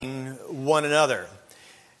one another.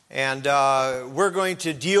 And we're going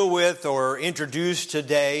to deal with or introduce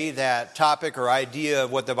today that topic or idea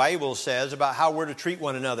of what the Bible says about how we're to treat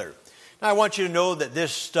one another. Now, I want you to know that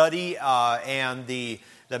this study and the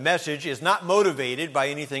message is not motivated by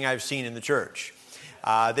anything I've seen in the church.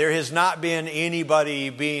 There has not been anybody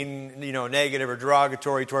being, negative or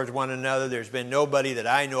derogatory towards one another. There's been nobody that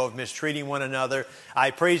I know of mistreating one another.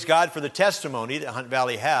 I praise God for the testimony that Hunt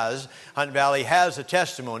Valley has. Hunt Valley has a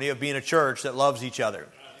testimony of being a church that loves each other.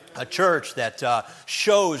 A church that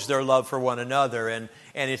shows their love for one another, and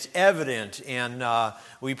it's evident, and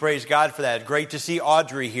we praise God for that. Great to see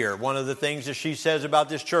Audrey here. One of the things that she says about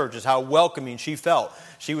this church is how welcoming she felt.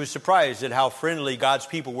 She was surprised at how friendly God's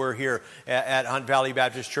people were here at Hunt Valley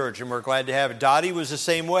Baptist Church, and we're glad to have it. Dottie was the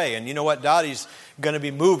same way, and you know what? Dottie's going to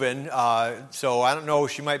be moving, so I don't know,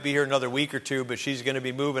 she might be here another week or two, but she's going to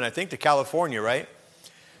be moving, I think, to California, right?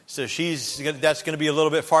 So that's going to be a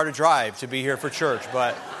little bit far to drive to be here for church,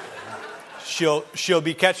 but she'll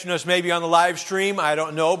be catching us maybe on the live stream. I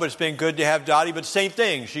don't know, but it's been good to have Dottie. But same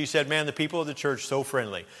thing. She said, man, the people of the church so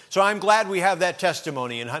friendly. So I'm glad we have that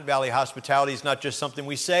testimony in Hunt Valley hospitality. It's not just something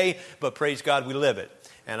we say, but praise God, we live it.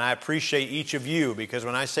 And I appreciate each of you, because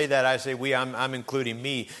when I say that, I say we. I'm including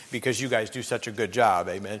me, because you guys do such a good job.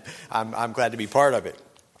 Amen. I'm glad to be part of it.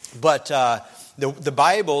 But the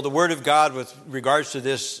Bible, the Word of God, with regards to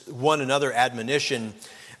this one another admonition,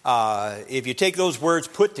 if you take those words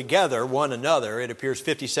put together, one another, it appears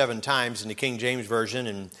 57 times in the King James Version,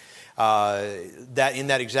 and that in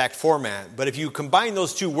that exact format. But if you combine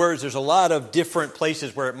those two words, there's a lot of different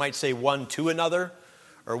places where it might say one to another,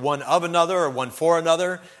 or one of another, or one for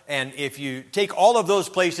another. And if you take all of those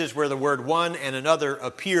places where the word one and another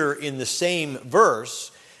appear in the same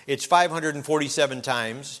verse, it's 547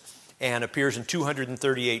 times and appears in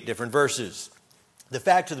 238 different verses. The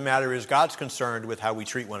fact of the matter is, God's concerned with how we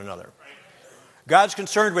treat one another. God's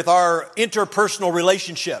concerned with our interpersonal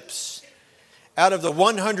relationships. Out of the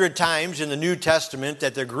 100 times in the New Testament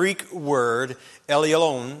that the Greek word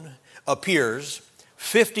eleon appears,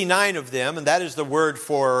 59 of them, and that is the word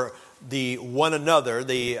for the one another,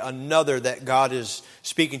 the another that God is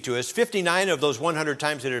speaking to us, 59 of those 100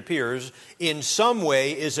 times that it appears, in some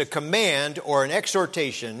way is a command or an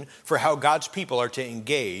exhortation for how God's people are to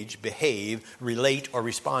engage, behave, relate, or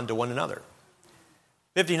respond to one another.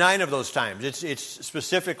 59 of those times. It's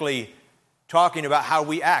specifically talking about how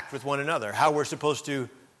we act with one another, how we're supposed to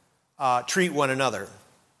treat one another.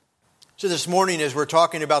 So this morning, as we're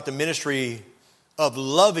talking about the ministry of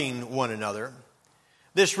loving one another,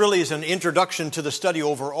 this really is an introduction to the study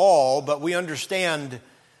overall, but we understand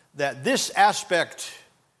that this aspect,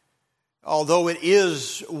 although it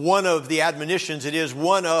is one of the admonitions, it is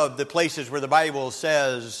one of the places where the Bible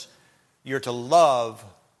says you're to love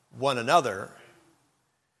one another.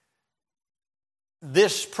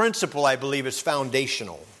 This principle, I believe, is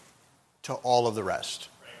foundational to all of the rest.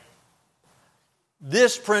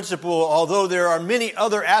 This principle, although there are many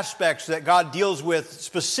other aspects that God deals with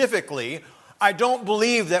specifically, I don't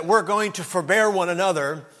believe that we're going to forbear one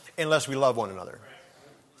another unless we love one another.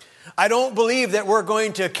 I don't believe that we're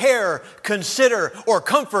going to care, consider, or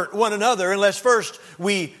comfort one another unless first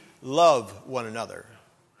we love one another.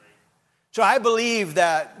 So I believe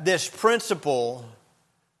that this principle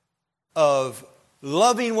of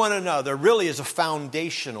loving one another really is a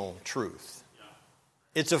foundational truth.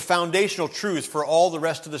 It's a foundational truth for all the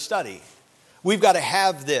rest of the study. We've got to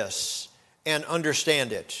have this and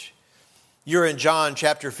understand it. You're in John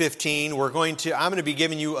chapter 15. I'm going to be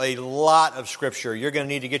giving you a lot of scripture. You're going to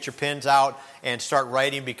need to get your pens out and start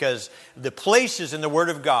writing, because the places in the Word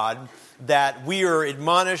of God that we are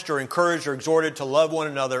admonished or encouraged or exhorted to love one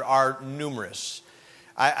another are numerous.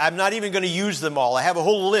 I'm not even going to use them all. I have a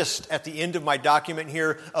whole list at the end of my document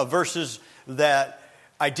here of verses that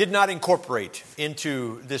I did not incorporate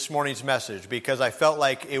into this morning's message, because I felt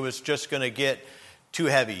like it was just going to get too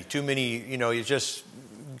heavy, too many,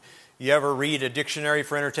 You ever read a dictionary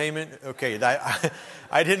for entertainment? Okay,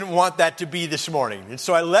 I didn't want that to be this morning. And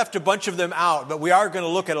so I left a bunch of them out, but we are going to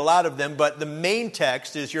look at a lot of them. But the main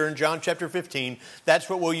text is here in John chapter 15. That's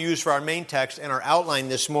what we'll use for our main text and our outline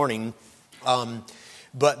this morning.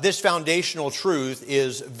 But this foundational truth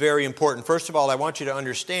is very important. First of all, I want you to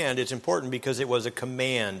understand it's important because it was a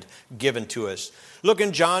command given to us. Look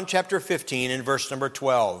in John chapter 15 and verse number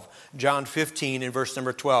 12. John 15 and verse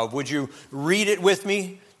number 12. Would you read it with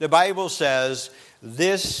me? The Bible says,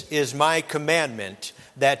 "This is my commandment,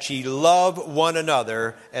 that ye love one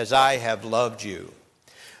another as I have loved you."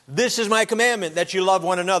 This is my commandment, that you love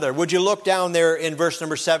one another. Would you look down there in verse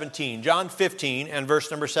number 17? John 15 and verse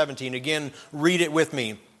number 17. Again, read it with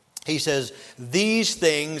me. He says, these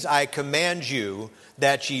things I command you,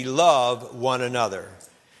 that ye love one another.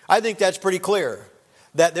 I think that's pretty clear,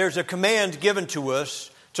 that there's a command given to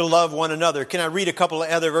us to love one another. Can I read a couple of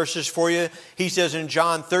other verses for you? He says in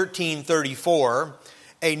John 13:34,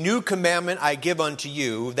 a new commandment I give unto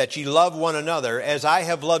you, that ye love one another, as I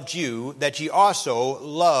have loved you, that ye also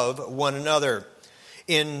love one another.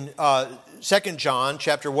 In 2 John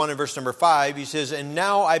chapter 1 and verse number 5, he says, and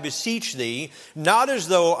now I beseech thee, not as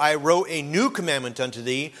though I wrote a new commandment unto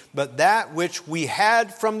thee, but that which we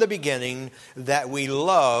had from the beginning, that we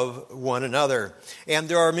love one another. And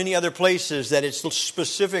there are many other places that it's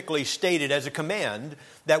specifically stated as a command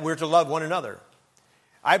that we're to love one another.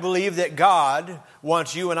 I believe that God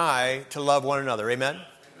wants you and I to love one another. Amen?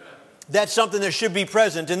 That's something that should be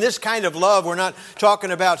present. In this kind of love, we're not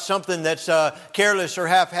talking about something that's careless or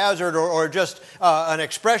haphazard or just an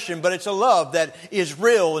expression, but it's a love that is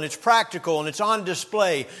real and it's practical and it's on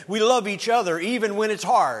display. We love each other even when it's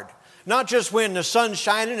hard. Not just when the sun's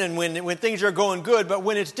shining and when things are going good, but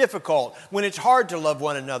when it's difficult, when it's hard to love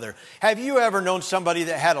one another. Have you ever known somebody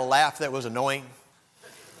that had a laugh that was annoying?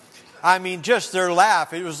 I mean, just their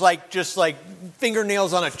laugh. It was just like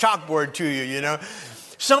fingernails on a chalkboard to you, you know.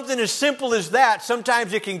 Something as simple as that,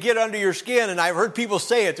 sometimes it can get under your skin. And I've heard people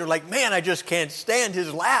say it. They're like, man, I just can't stand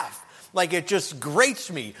his laugh. Like, it just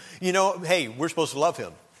grates me. You know, hey, we're supposed to love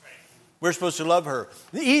him. We're supposed to love her.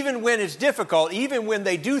 Even when it's difficult, even when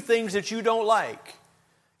they do things that you don't like,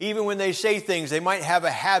 even when they say things, they might have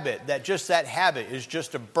a habit, that habit is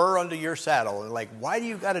just a burr under your saddle. And like, why do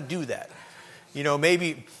you got to do that? You know,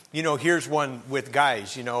 maybe, here's one with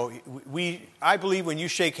guys. I believe when you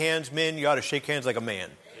shake hands, men, you ought to shake hands like a man.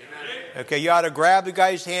 Amen. Okay, you ought to grab the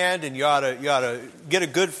guy's hand and you ought to get a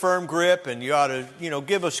good firm grip and you ought to,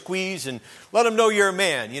 give a squeeze and let him know you're a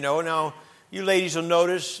man. Now, you ladies will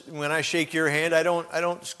notice when I shake your hand, I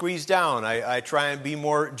don't squeeze down. I try and be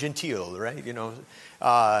more genteel, right?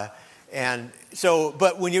 But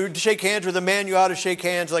when you shake hands with a man, you ought to shake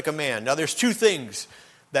hands like a man. Now, there's two things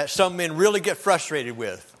that some men really get frustrated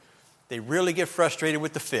with. They really get frustrated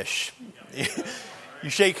with the fish. You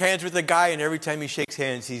shake hands with a guy, and every time he shakes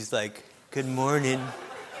hands, he's like, good morning.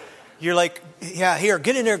 You're like, yeah, here,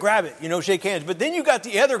 get in there, grab it, shake hands. But then you got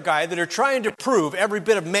the other guy that are trying to prove every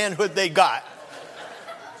bit of manhood they got.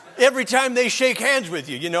 Every time they shake hands with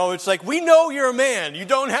you, it's like, we know you're a man. You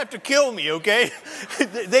don't have to kill me, okay?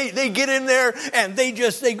 They get in there and they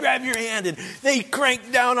grab your hand and they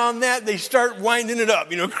crank down on that. They start winding it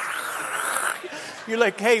up, You're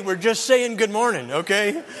like, hey, we're just saying good morning,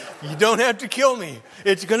 okay? You don't have to kill me.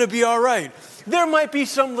 It's going to be all right. There might be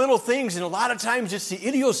some little things, and a lot of times it's the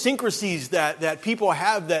idiosyncrasies that people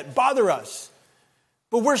have that bother us.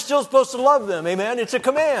 But we're still supposed to love them, amen? It's a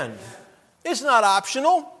command. It's not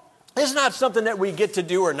optional. It's not something that we get to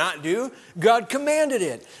do or not do. God commanded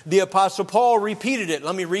it. The Apostle Paul repeated it.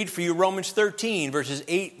 Let me read for you Romans 13, verses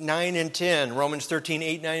 8, 9, and 10. Romans 13,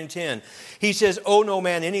 8, 9, and 10. He says, owe no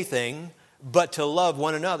man anything but to love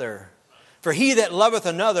one another. For he that loveth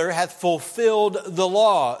another hath fulfilled the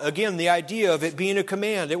law. Again, the idea of it being a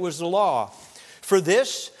command. It was the law. For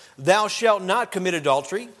this, thou shalt not commit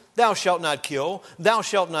adultery. Thou shalt not kill. Thou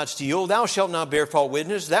shalt not steal. Thou shalt not bear false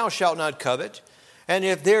witness. Thou shalt not covet. And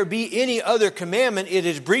if there be any other commandment, it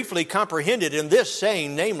is briefly comprehended in this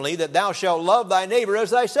saying, namely, that thou shalt love thy neighbor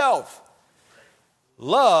as thyself.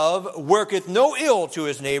 Love worketh no ill to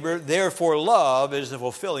his neighbor, therefore love is the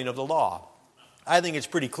fulfilling of the law. I think it's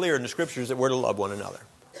pretty clear in the scriptures that we're to love one another.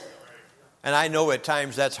 And I know at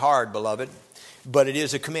times that's hard, beloved, but it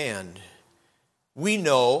is a command. We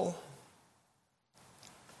know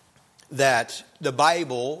that the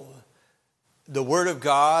Bible, the Word of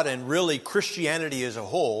God, and really Christianity as a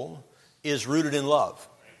whole is rooted in love.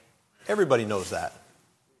 Everybody knows that.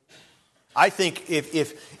 I think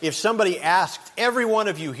if somebody asked every one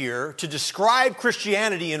of you here to describe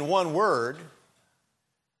Christianity in one word,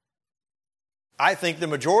 I think the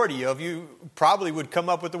majority of you probably would come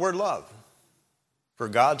up with the word love. For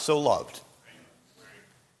God so loved.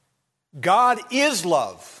 God is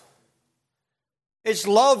love. It's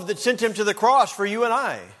love that sent him to the cross for you and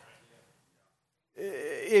I.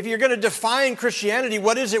 If you're going to define Christianity,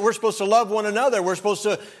 what is it? We're supposed to love one another. We're supposed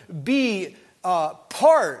to be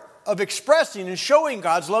part of expressing and showing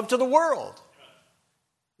God's love to the world.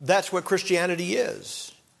 That's what Christianity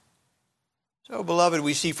is. So, beloved,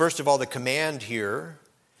 we see first of all the command here.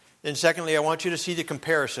 Then secondly, I want you to see the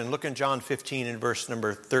comparison. Look in John 15 and verse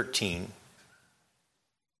number 13.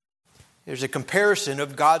 There's a comparison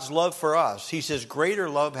of God's love for us. He says, greater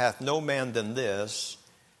love hath no man than this,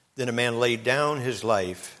 than a man laid down his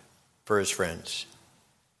life for his friends.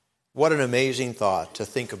 What an amazing thought to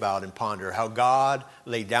think about and ponder how God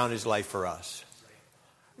laid down his life for us.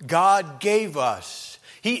 God gave us.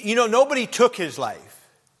 Nobody took his life.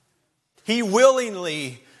 He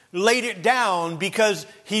willingly laid it down because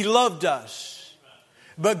he loved us.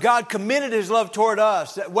 But God committed his love toward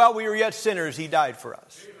us that while we were yet sinners, he died for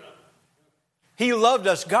us. He loved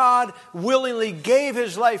us. God willingly gave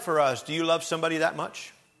his life for us. Do you love somebody that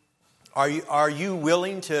much? Are you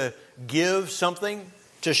willing to give something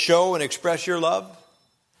to show and express your love?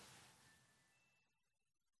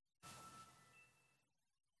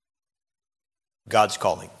 God's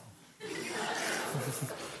calling.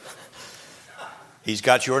 He's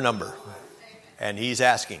got your number. And he's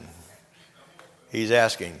asking. He's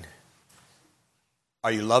asking.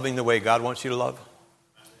 Are you loving the way God wants you to love?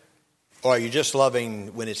 Or are you just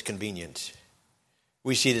loving when it's convenient?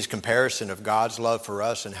 We see this comparison of God's love for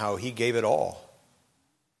us and how he gave it all.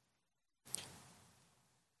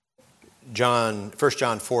 1 John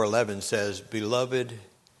 4:11 says, "Beloved,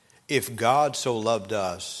 if God so loved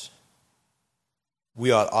us,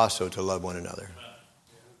 we ought also to love one another."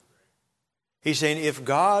 He's saying if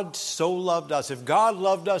God so loved us, if God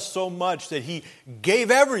loved us so much that he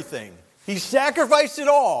gave everything, he sacrificed it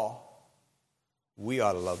all, we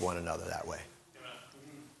ought to love one another that way.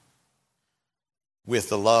 With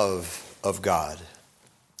the love of God.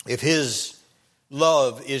 If his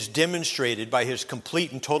love is demonstrated by his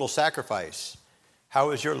complete and total sacrifice,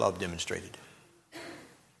 how is your love demonstrated?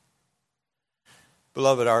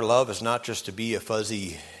 Beloved, our love is not just to be a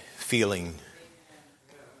fuzzy feeling,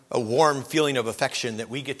 a warm feeling of affection that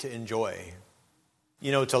we get to enjoy.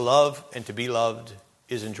 To love and to be loved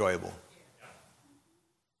is enjoyable.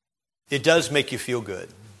 It does make you feel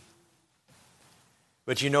good.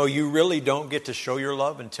 But you really don't get to show your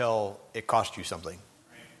love until it costs you something.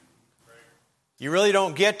 You really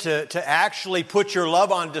don't get to actually put your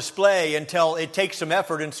love on display until it takes some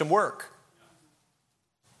effort and some work.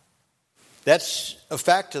 That's a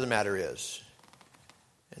fact of the matter is.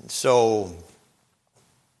 And so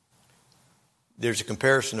there's a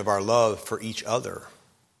comparison of our love for each other.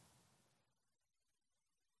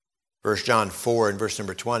 1 John 4 and verse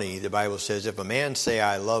number 20, the Bible says, "If a man say,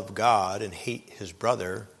 I love God and hate his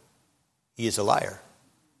brother, he is a liar."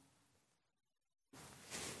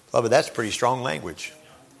 Beloved, that's pretty strong language.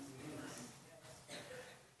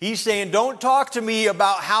 He's saying, don't talk to me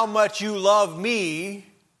about how much you love me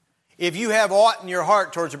if you have aught in your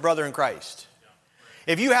heart towards a brother in Christ.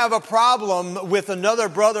 If you have a problem with another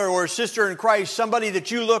brother or sister in Christ, somebody that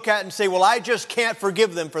you look at and say, well, I just can't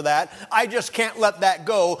forgive them for that. I just can't let that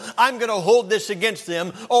go. I'm going to hold this against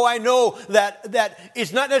them. Oh, I know that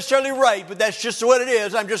it's not necessarily right, but that's just what it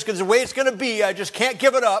is. I'm just, because the way it's going to be, I just can't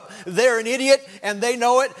give it up. They're an idiot and they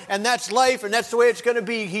know it, and that's life and that's the way it's going to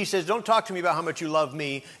be. He says, don't talk to me about how much you love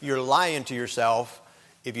me. You're lying to yourself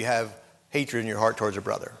if you have hatred in your heart towards a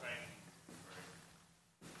brother.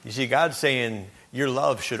 You see, God's saying, your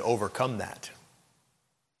love should overcome that.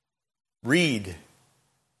 Read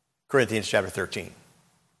Corinthians chapter 13.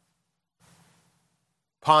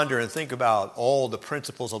 Ponder and think about all the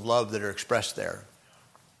principles of love that are expressed there.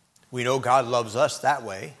 We know God loves us that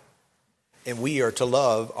way, and we are to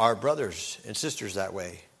love our brothers and sisters that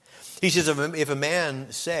way. He says, if a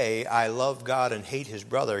man say, I love God and hate his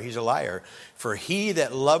brother, he's a liar. For he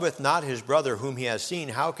that loveth not his brother whom he has seen,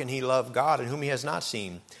 how can he love God and whom he has not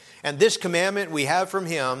seen? And this commandment we have from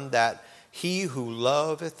him, that he who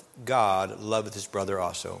loveth God loveth his brother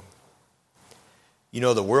also.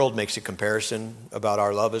 The world makes a comparison about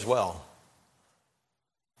our love as well.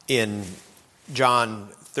 In John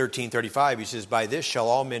 13:35, he says, by this shall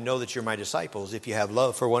all men know that you're my disciples, if you have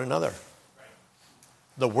love for one another.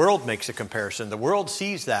 The world makes a comparison. The world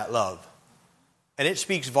sees that love, and it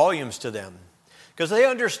speaks volumes to them. Because they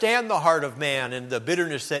understand the heart of man and the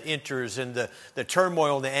bitterness that enters and the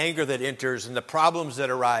turmoil and the anger that enters and the problems that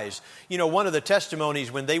arise. One of the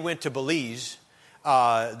testimonies when they went to Belize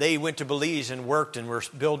and worked and were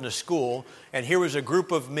building a school. And here was a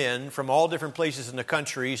group of men from all different places in the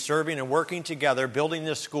country serving and working together, building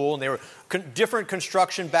this school. And they were different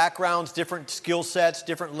construction backgrounds, different skill sets,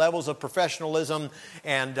 different levels of professionalism,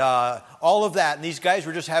 and all of that. And these guys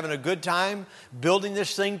were just having a good time building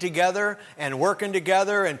this thing together and working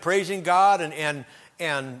together and praising God.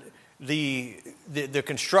 And the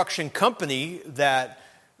construction company that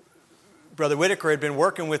Brother Whitaker had been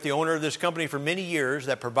working with the owner of this company for many years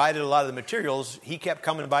that provided a lot of the materials. He kept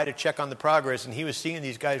coming by to check on the progress, and he was seeing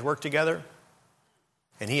these guys work together.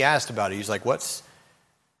 And he asked about it. He's like,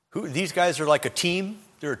 these guys are like a team?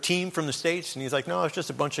 They're a team from the States? And he's like, no, it's just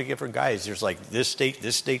a bunch of different guys. There's like this state,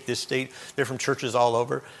 this state, this state. They're from churches all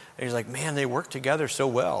over. And he's like, man, they work together so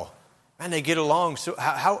well. Man, they get along. So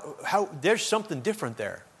how there's something different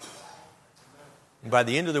there. And by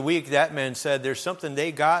the end of the week, that man said, there's something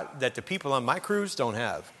they got that the people on my cruise don't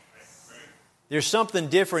have. There's something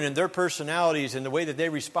different in their personalities and the way that they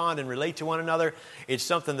respond and relate to one another. It's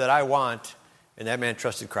something that I want. And that man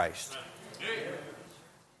trusted Christ.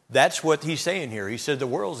 That's what he's saying here. He said the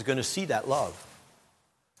world's going to see that love.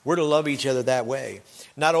 We're to love each other that way.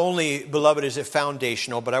 Not only, beloved, is it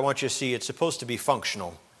foundational, but I want you to see it's supposed to be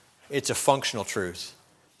functional. It's a functional truth.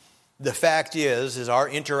 The fact is our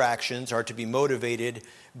interactions are to be motivated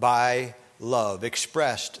by love,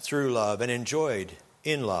 expressed through love, and enjoyed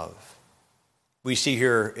in love. We see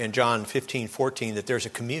here in John 15:14 that there's a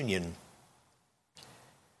communion.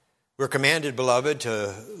 We're commanded, beloved,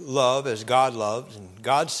 to love as God loves, and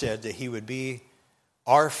God said that he would be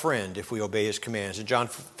our friend if we obey his commands. In John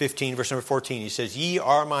 15, verse number 14, he says, "Ye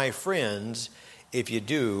are my friends if you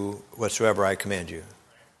do whatsoever I command you."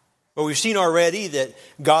 But we've seen already that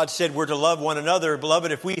God said we're to love one another.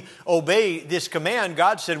 Beloved, if we obey this command,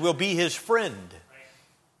 God said we'll be his friend.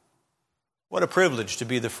 What a privilege to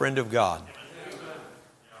be the friend of God.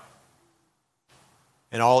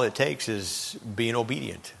 And all it takes is being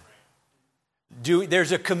obedient.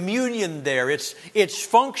 There's a communion there. It's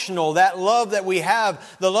functional. That love that we have,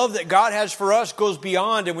 the love that God has for us goes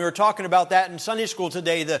beyond. And we were talking about that in Sunday school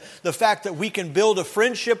today. The fact that we can build a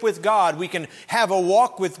friendship with God. We can have a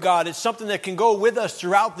walk with God. It's something that can go with us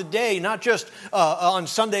throughout the day. Not just on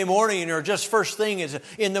Sunday morning or just first thing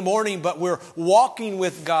in the morning. But we're walking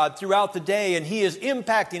with God throughout the day. And he is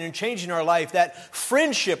impacting and changing our life. That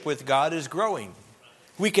friendship with God is growing.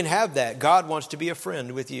 We can have that. God wants to be a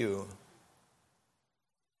friend with you.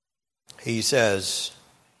 He says,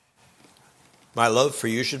 my love for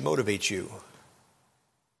you should motivate you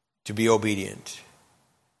to be obedient.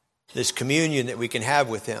 This communion that we can have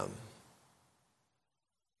with him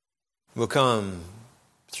will come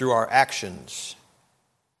through our actions.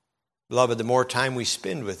 Beloved, the more time we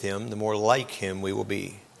spend with him, the more like him we will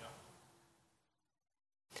be.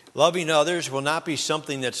 Loving others will not be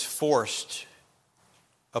something that's forced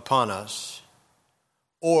upon us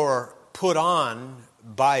or put on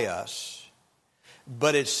by us,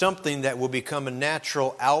 but it's something that will become a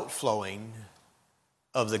natural outflowing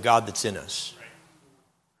of the God that's in us.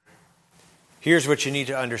 Here's what you need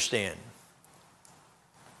to understand.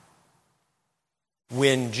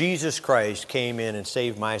 When Jesus Christ came in and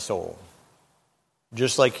saved my soul,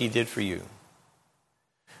 just like he did for you,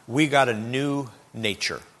 we got a new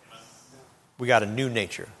nature. We got a new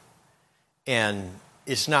nature. And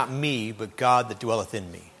it's not me, but God that dwelleth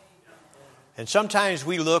in me. And sometimes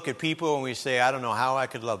we look at people and we say, I don't know how I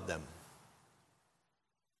could love them.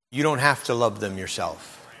 You don't have to love them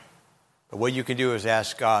yourself. But what you can do is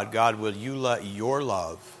ask God, God, will you let your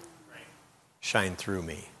love shine through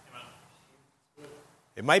me?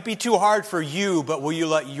 It might be too hard for you, but will you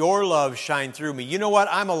let your love shine through me? You know what?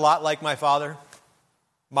 I'm a lot like my father,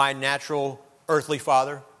 my natural earthly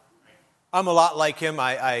father. I'm a lot like him.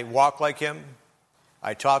 I walk like him.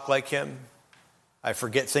 I talk like him. I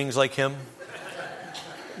forget things like him.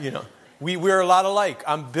 You know, we're a lot alike.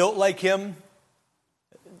 I'm built like him.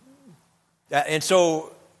 And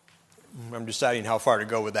so, I'm deciding how far to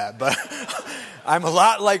go with that. But I'm a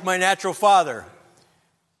lot like my natural father.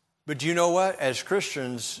 But do you know what? As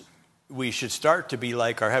Christians, we should start to be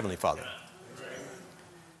like our Heavenly Father.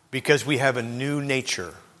 Because we have a new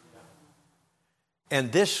nature.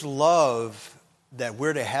 And this love that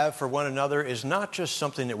we're to have for one another is not just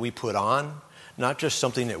something that we put on, not just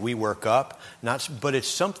something that we work up, but it's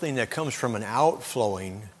something that comes from an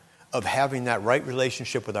outflowing of having that right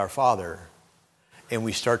relationship with our Father, and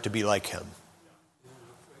we start to be like him.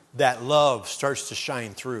 That love starts to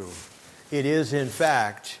shine through. It is, in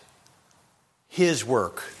fact, his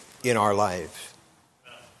work in our life.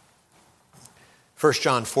 1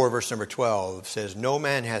 John 4, verse number 12 says, no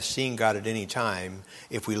man hath seen God at any time.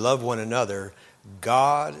 If we love one another,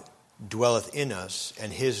 God dwelleth in us,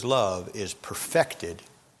 and his love is perfected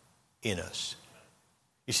in us.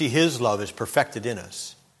 You see, his love is perfected in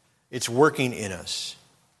us. It's working in us.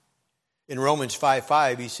 In Romans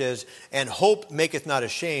 5:5, he says, and hope maketh not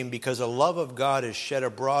ashamed, because the love of God is shed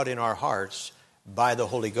abroad in our hearts by the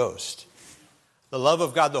Holy Ghost. The love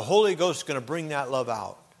of God, the Holy Ghost is going to bring that love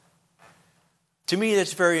out. To me,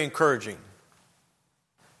 that's very encouraging.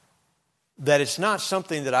 That it's not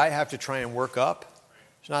something that I have to try and work up.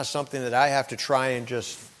 It's not something that I have to try and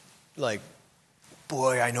just like,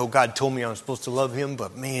 boy, I know God told me I'm supposed to love him,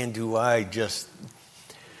 but man, do I just...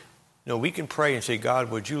 No, we can pray and say,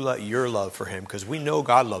 God, would you let your love for him? Because we know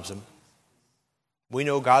God loves him. We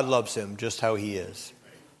know God loves him just how he is,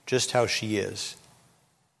 just how she is.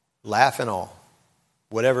 laugh and all,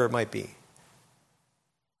 whatever it might be.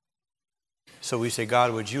 So we say,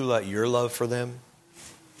 God, would you let your love for them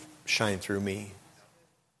shine through me?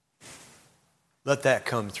 Let that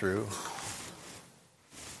come through.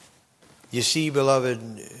 You see, beloved,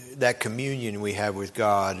 that communion we have with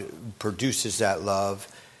God produces that love.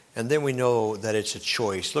 And then we know that it's a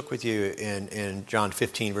choice. Look with you in John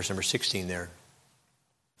 15, verse number 16 there.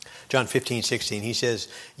 John 15, 16, he says,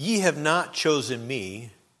 ye have not chosen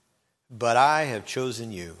me, but I have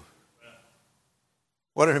chosen you.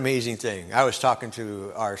 What an amazing thing. I was talking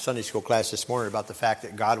to our Sunday school class this morning about the fact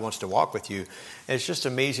that God wants to walk with you. And it's just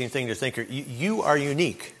an amazing thing to think. You are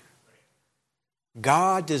unique.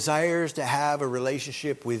 God desires to have a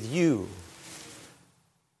relationship with you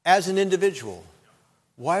as an individual.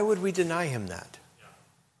 Why would we deny him that?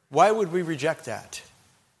 Why would we reject that?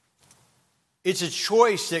 It's a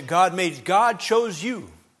choice that God made. God chose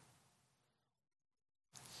you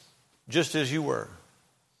just as you were.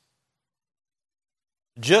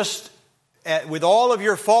 With all of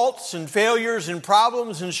your faults and failures and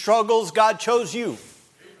problems and struggles, God chose you.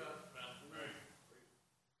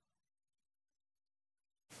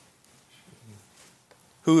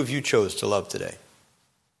 Who have you chose to love today?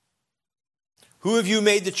 Who have you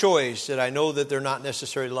made the choice that I know that they're not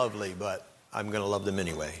necessarily lovely, but I'm going to love them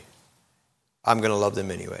anyway? I'm going to love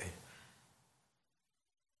them anyway.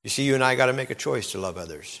 You see, you and I got to make a choice to love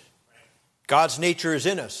others. God's nature is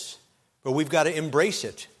in us, but we've got to embrace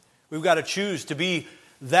it. We've got to choose to be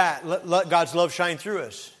that. Let God's love shine through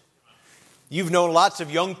us. You've known lots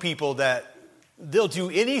of young people that they'll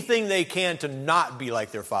do anything they can to not be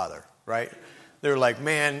like their father, right? They're like,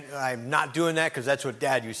 man, I'm not doing that because that's what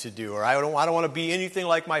Dad used to do. Or I don't want to be anything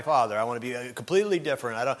like my father. I want to be completely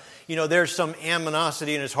different. There's some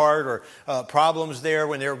animosity in his heart or problems there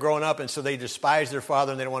when they were growing up, and so they despise their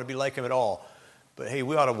father and they don't want to be like him at all. But hey,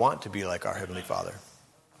 we ought to want to be like our Heavenly Father.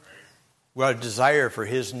 We ought to desire for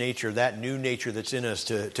his nature, that new nature that's in us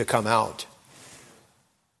to come out.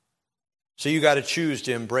 So you got to choose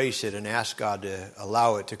to embrace it and ask God to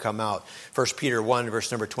allow it to come out. 1 Peter 1, verse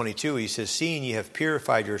number 22, he says, seeing ye have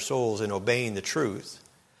purified your souls in obeying the truth,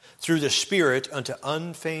 through the Spirit unto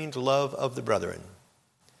unfeigned love of the brethren.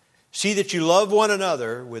 See that you love one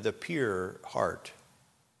another with a pure heart,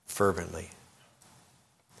 fervently.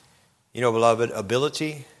 You know, beloved,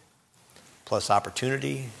 ability plus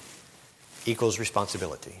opportunity equals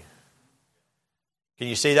responsibility. Can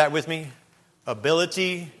you say that with me?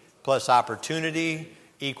 Ability plus opportunity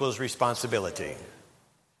equals responsibility.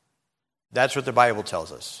 That's what the Bible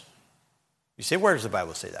tells us. You say, where does the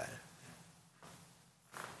Bible say that?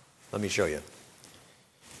 Let me show you.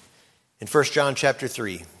 In 1 John chapter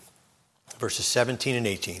 3, verses 17 and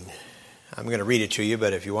 18. I'm going to read it to you,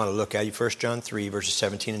 but if you want to look at it, 1 John 3, verses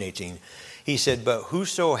 17 and 18. He said, but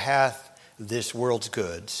whoso hath this world's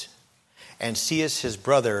goods, and seeth his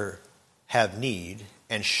brother have need,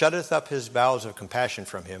 and shutteth up his bowels of compassion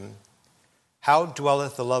from him, how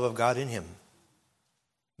dwelleth the love of God in him?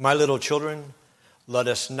 My little children, let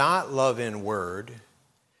us not love in word,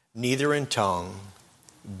 neither in tongue,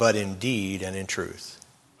 but in deed and in truth.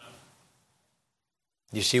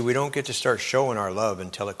 You see, we don't get to start showing our love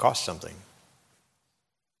until it costs something.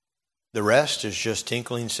 The rest is just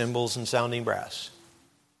tinkling cymbals and sounding brass.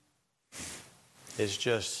 It's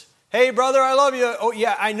just, hey, brother, I love you. Oh,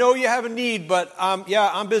 yeah, I know you have a need, but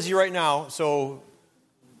I'm busy right now, so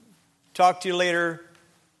talk to you later.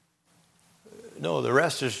 No, the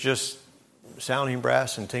rest is just sounding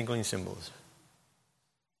brass and tinkling cymbals.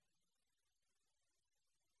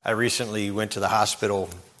 I recently went to the hospital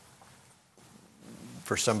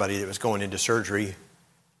for somebody that was going into surgery,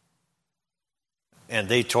 and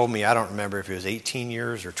they told me, I don't remember if it was 18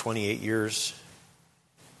 years or 28 years,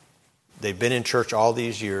 they've been in church all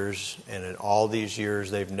these years, and in all these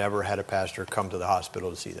years, they've never had a pastor come to the hospital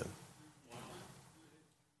to see them.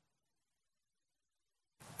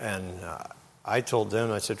 And I told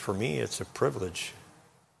them, I said, for me, it's a privilege.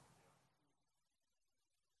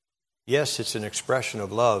 Yes, it's an expression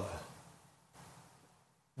of love,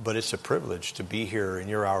 but it's a privilege to be here in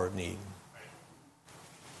your hour of need.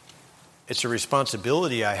 It's a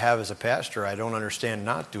responsibility I have as a pastor. I don't understand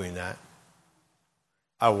not doing that.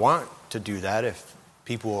 I want to do that if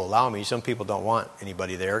people will allow me. Some people don't want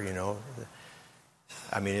anybody there, you know.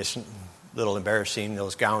 I mean, it's a little embarrassing,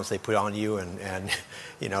 those gowns they put on you, and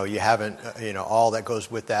you know, you haven't, all that goes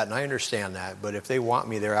with that, and I understand that. But if they want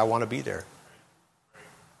me there, I want to be there.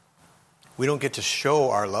 We don't get to show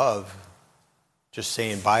our love just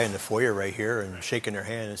saying bye in the foyer right here and shaking their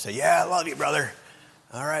hand and say, yeah, I love you, brother.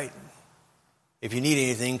 All right. If you need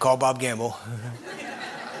anything, call Bob Gamble.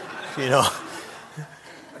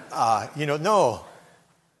 No.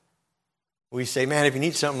 We say, man, if you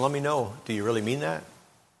need something, let me know. Do you really mean that?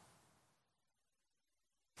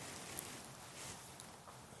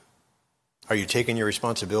 Are you taking your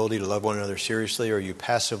responsibility to love one another seriously, or are you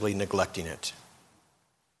passively neglecting it?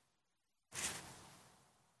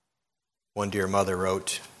 One dear mother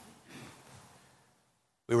wrote,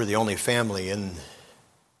 we were the only family in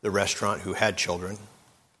the restaurant who had children.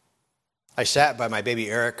 I sat by my baby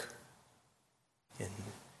Eric, and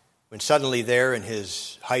when suddenly there in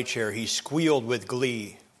his high chair, he squealed with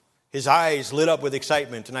glee. His eyes lit up with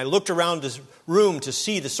excitement, and I looked around the room to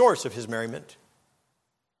see the source of his merriment.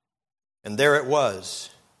 And there it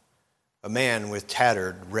was, a man with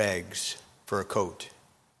tattered rags for a coat,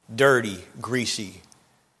 dirty, greasy,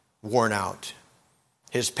 worn out.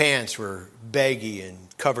 His pants were baggy and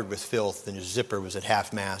covered with filth, and his zipper was at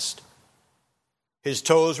half-mast. His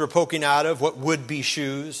toes were poking out of what would be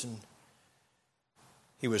shoes, and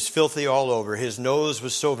he was filthy all over. His nose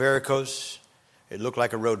was so varicose, it looked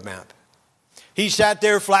like a road map. He sat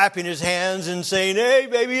there flapping his hands and saying, hey,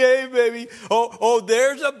 baby. Oh,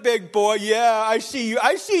 there's a big boy. Yeah, I see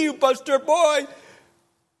you, Buster boy.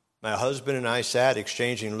 My husband and I sat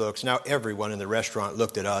exchanging looks. Now everyone in the restaurant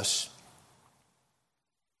looked at us.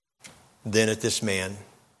 Then at this man,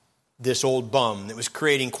 this old bum that was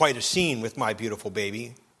creating quite a scene with my beautiful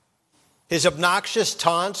baby. His obnoxious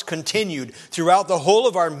taunts continued throughout the whole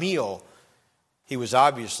of our meal. He was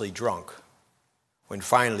obviously drunk. When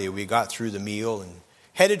finally we got through the meal and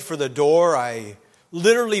headed for the door, I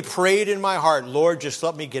literally prayed in my heart, Lord, just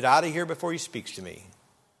let me get out of here before he speaks to me.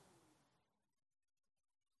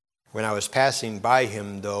 When I was passing by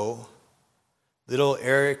him, though, little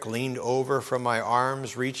Eric leaned over from my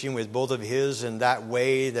arms, reaching with both of his in that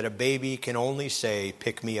way that a baby can only say,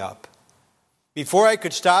 pick me up. Before I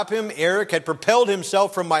could stop him, Eric had propelled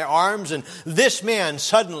himself from my arms, and this man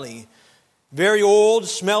suddenly, very old,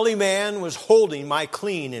 smelly man, was holding my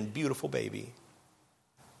clean and beautiful baby.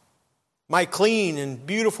 My clean and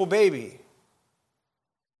beautiful baby.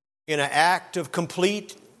 In an act of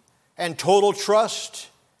complete and total trust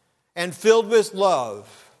and filled with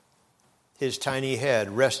love, his tiny head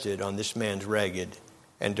rested on this man's ragged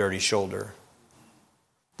and dirty shoulder.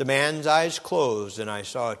 The man's eyes closed, and I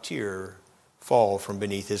saw a tear fall from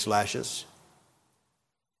beneath his lashes.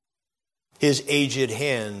 His aged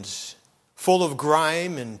hands, full of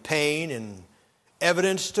grime and pain and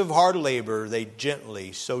evidence of hard labor, they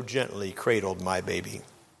so gently cradled my baby.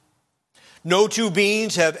 No two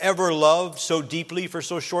beings have ever loved so deeply for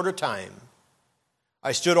so short a time.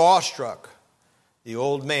 I stood awestruck, the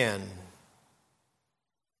old man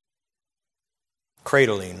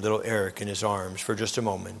cradling little Eric in his arms for just a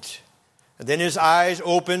moment. And then his eyes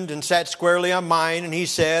opened and sat squarely on mine, and he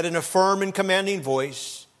said in a firm and commanding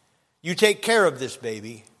voice, you take care of this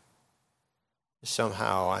baby.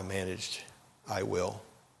 Somehow I managed, I will.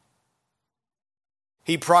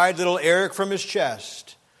 He pried little Eric from his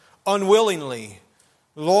chest, unwillingly,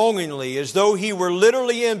 longingly, as though he were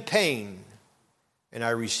literally in pain. And I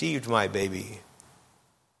received my baby.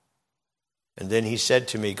 And then he said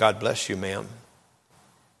to me, God bless you, ma'am,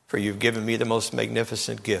 for you've given me the most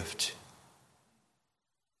magnificent gift.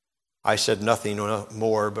 I said nothing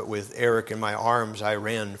more, but with Eric in my arms, I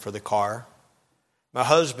ran for the car. My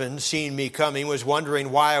husband, seeing me coming, was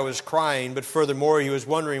wondering why I was crying, but furthermore, he was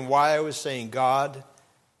wondering why I was saying, God,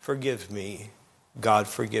 forgive me. God,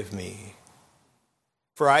 forgive me.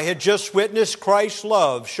 For I had just witnessed Christ's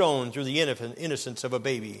love shown through the innocence of a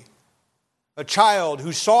baby. A child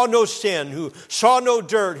who saw no sin, who saw no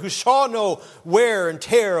dirt, who saw no wear and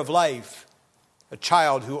tear of life. A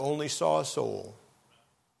child who only saw a soul.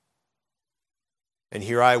 And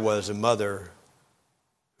here I was, a mother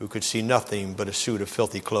who could see nothing but a suit of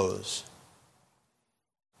filthy clothes.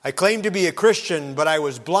 I claimed to be a Christian, but I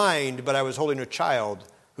was blind, but I was holding a child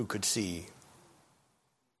who could see.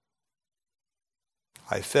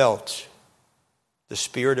 I felt the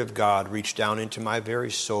Spirit of God reach down into my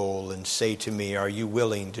very soul and say to me, are you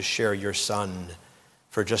willing to share your son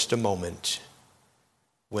for just a moment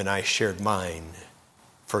when I shared mine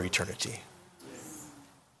for eternity?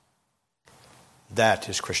 That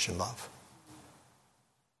is Christian love.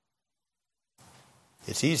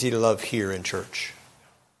 It's easy to love here in church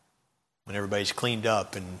when everybody's cleaned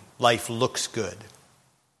up and life looks good.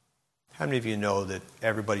 How many of you know that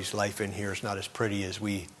everybody's life in here is not as pretty as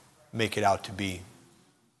we make it out to be?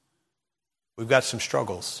 We've got some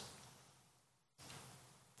struggles.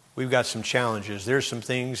 We've got some challenges. There's some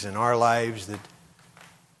things in our lives that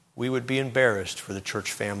we would be embarrassed for the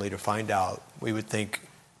church family to find out. We would think,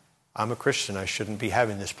 I'm a Christian, I shouldn't be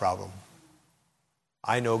having this problem.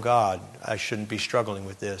 I know God. I shouldn't be struggling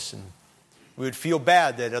with this. And we would feel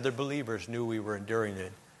bad that other believers knew we were enduring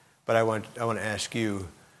it. But I want to ask you,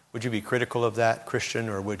 would you be critical of that, Christian,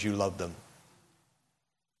 or would you love them?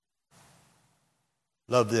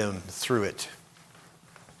 Love them through it.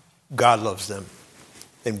 God loves them,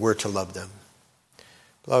 and we're to love them.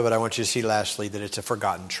 Beloved, I want you to see lastly that it's a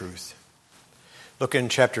forgotten truth. Look in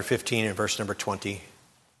chapter 15 and verse number 20.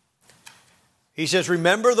 He says,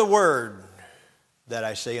 remember the word that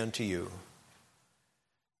I say unto you.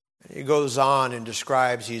 He goes on and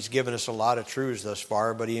describes, he's given us a lot of truths thus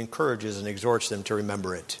far, but he encourages and exhorts them to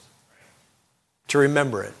remember it. To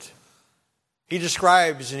remember it. He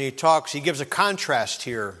describes and he talks, he gives a contrast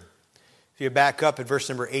here. If you back up at verse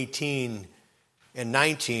number 18 and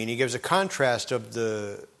 19, he gives a contrast of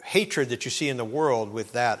the hatred that you see in the world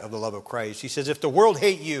with that of the love of Christ. He says, if the world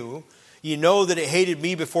hate you, you know that it hated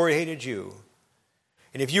me before it hated you.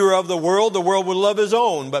 And if you are of the world would love his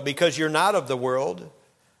own. But because you're not of the world,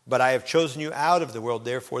 but I have chosen you out of the world,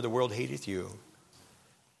 therefore the world hateth you.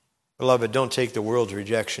 Beloved, don't take the world's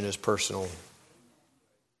rejection as personal.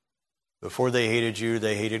 Before they hated you,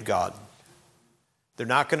 they hated God. They're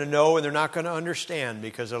not going to know and they're not going to understand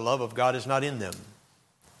because the love of God is not in them.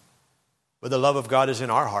 But the love of God is in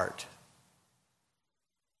our heart.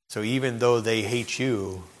 So even though they hate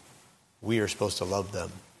you, we are supposed to love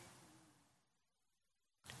them.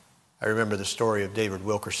 I remember the story of David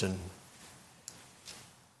Wilkerson,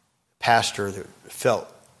 pastor that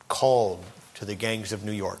felt called to the gangs of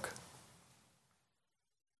New York.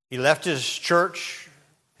 He left his church,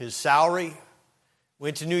 his salary,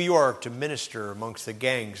 went to New York to minister amongst the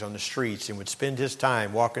gangs on the streets and would spend his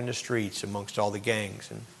time walking the streets amongst all the gangs.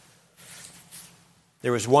 And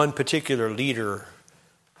there was one particular leader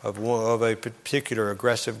of a particular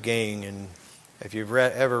aggressive gang, and if you've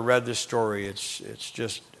ever read this story, it's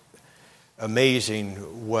just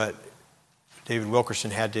amazing what David Wilkerson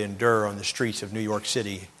had to endure on the streets of New York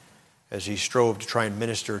City as he strove to try and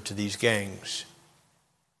minister to these gangs.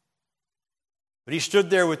 But he stood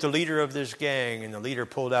there with the leader of this gang, and the leader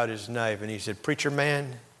pulled out his knife, and he said, preacher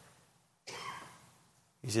man,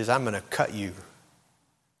 he says, I'm going to cut you.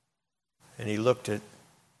 And he looked at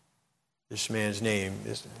this man's name.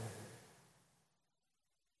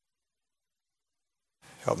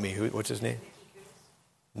 Help me, what's his name?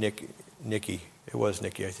 Nicky. It was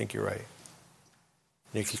Nicky, I think you're right.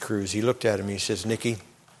 Nicky Cruz. He looked at him, he says, Nicky,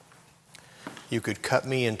 you could cut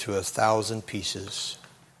me into 1,000 pieces.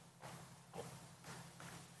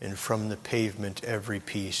 And from the pavement, every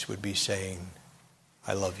piece would be saying,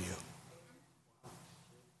 I love you.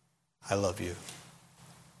 I love you.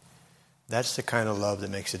 That's the kind of love that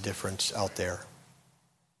makes a difference out there.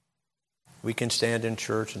 We can stand in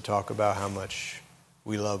church and talk about how much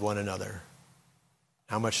we love one another,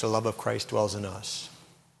 how much the love of Christ dwells in us.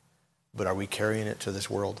 But are we carrying it to this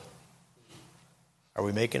world? Are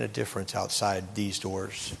we making a difference outside these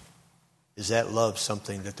doors? Is that love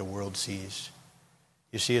something that the world sees?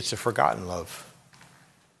 You see, it's a forgotten love.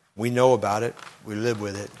 We know about it. We live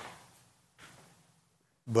with it.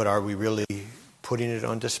 But are we really putting it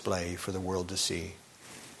on display for the world to see?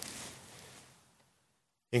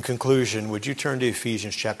 In conclusion, would you turn to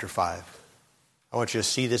Ephesians chapter 5? I want you to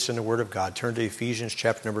see this in the Word of God. Turn to Ephesians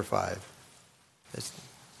chapter number 5.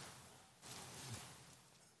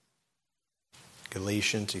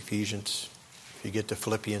 Galatians, Ephesians. If you get to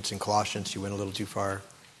Philippians and Colossians, you went a little too far.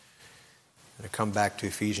 I'm going to come back to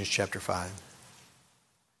Ephesians chapter 5.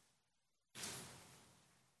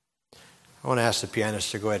 I want to ask the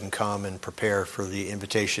pianist to go ahead and come and prepare for the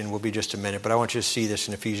invitation. We'll be just a minute, but I want you to see this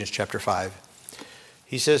in Ephesians chapter 5.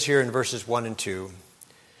 He says here in verses 1 and 2,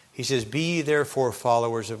 he says, be ye therefore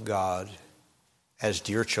followers of God as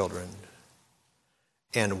dear children,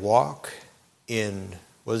 and walk in,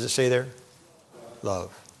 what does it say there?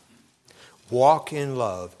 Love. Walk in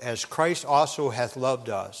love, as Christ also hath loved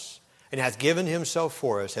us, and hath given himself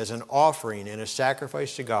for us as an offering and a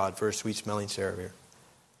sacrifice to God for a sweet-smelling Savior.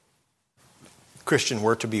 Christian,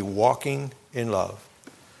 we're to be walking in love.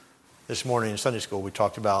 This morning in Sunday school, we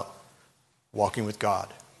talked about walking with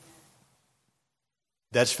God.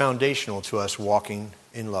 That's foundational to us walking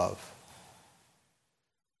in love.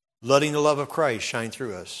 Letting the love of Christ shine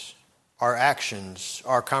through us. Our actions,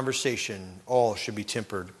 our conversation, all should be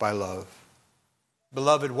tempered by love.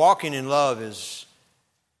 Beloved, walking in love is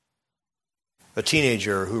a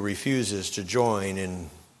teenager who refuses to join in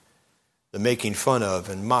the making fun of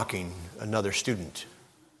and mocking another student,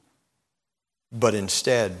 but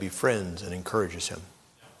instead befriends and encourages him.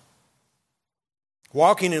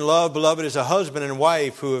 Walking in love, beloved, is a husband and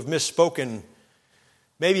wife who have misspoken,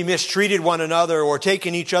 maybe mistreated one another or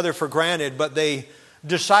taken each other for granted, but they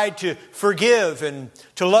decide to forgive and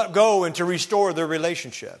to let go and to restore their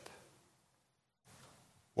relationship.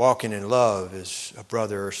 Walking in love is a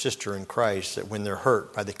brother or sister in Christ that when they're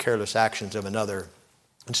hurt by the careless actions of another,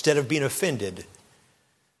 instead of being offended,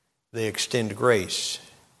 they extend grace.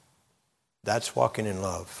 That's walking in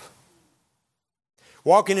love.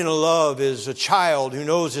 Walking in love is a child who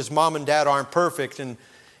knows his mom and dad aren't perfect, and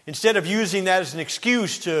instead of using that as an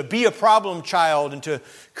excuse to be a problem child and to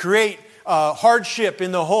create hardship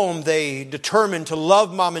in the home, they determine to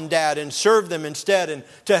love mom and dad and serve them instead and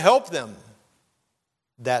to help them.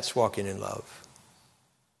 That's walking in love.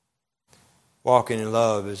 Walking in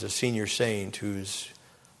love is a senior saint whose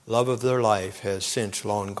love of their life has since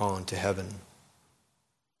long gone to heaven.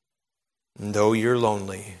 And though you're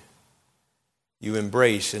lonely, you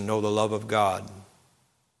embrace and know the love of God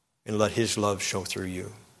and let His love show through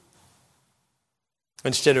you.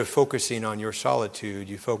 Instead of focusing on your solitude,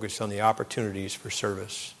 you focus on the opportunities for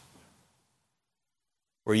service,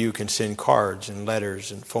 where you can send cards and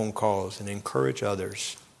letters and phone calls and encourage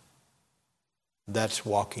others. That's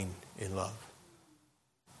walking in love.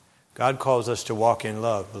 God calls us to walk in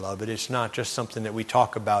love, beloved. It's not just something that we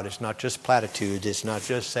talk about. It's not just platitudes. It's not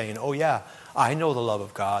just saying, oh yeah, I know the love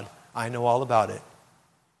of God. I know all about it.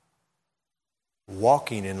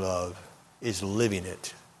 Walking in love is living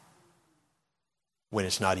it when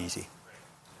it's not easy.